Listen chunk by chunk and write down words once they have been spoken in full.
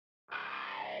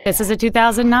This is a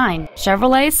 2009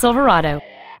 Chevrolet Silverado.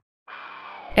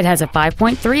 It has a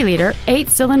 5.3-liter,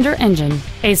 8-cylinder engine,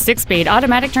 a 6-speed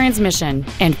automatic transmission,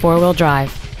 and 4-wheel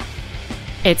drive.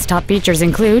 Its top features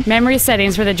include memory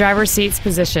settings for the driver's seat's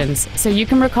positions, so you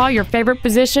can recall your favorite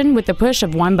position with the push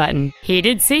of one button,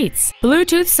 heated seats,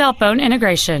 Bluetooth cell phone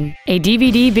integration, a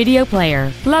DVD video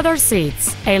player, leather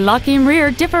seats, a locking rear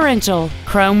differential,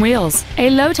 chrome wheels, a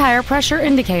low tire pressure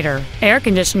indicator, air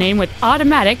conditioning with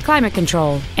automatic climate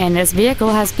control, and this vehicle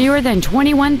has fewer than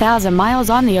 21,000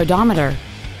 miles on the odometer.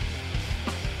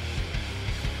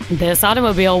 This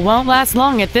automobile won't last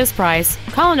long at this price.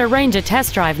 Call and arrange a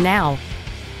test drive now.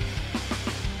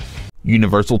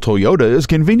 Universal Toyota is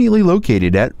conveniently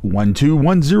located at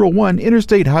 12101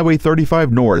 Interstate Highway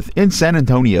 35 North in San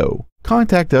Antonio.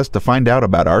 Contact us to find out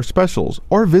about our specials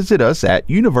or visit us at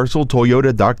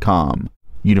universaltoyota.com.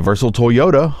 Universal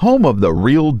Toyota, home of the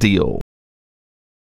real deal.